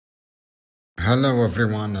Hello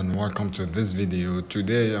everyone and welcome to this video.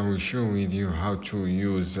 Today I will show with you how to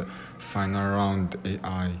use Final Round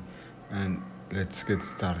AI, and let's get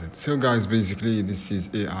started. So guys, basically this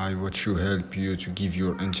is AI which will help you to give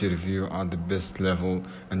your interview at the best level,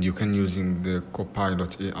 and you can using the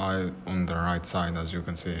Copilot AI on the right side, as you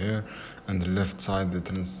can see here, and the left side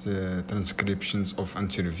the transcriptions of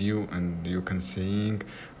interview, and you can seeing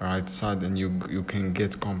right side, and you can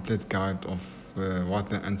get complete guide of what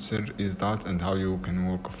the answer is that and how you can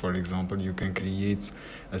work. For example, you can create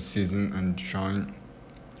a season and join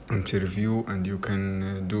interview, and you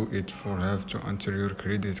can do it for have to enter your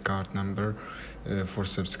credit card number for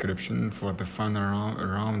subscription for the final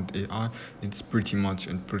round AI. It's pretty much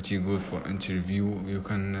and pretty good for interview. You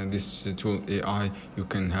can this tool AI you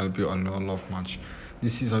can help you a lot of much.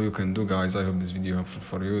 This is how you can do, guys. I hope this video helpful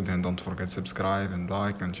for you. Then don't forget subscribe and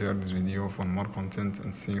like and share this video for more content,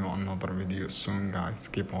 and see you on another video soon, guys.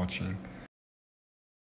 Keep watching.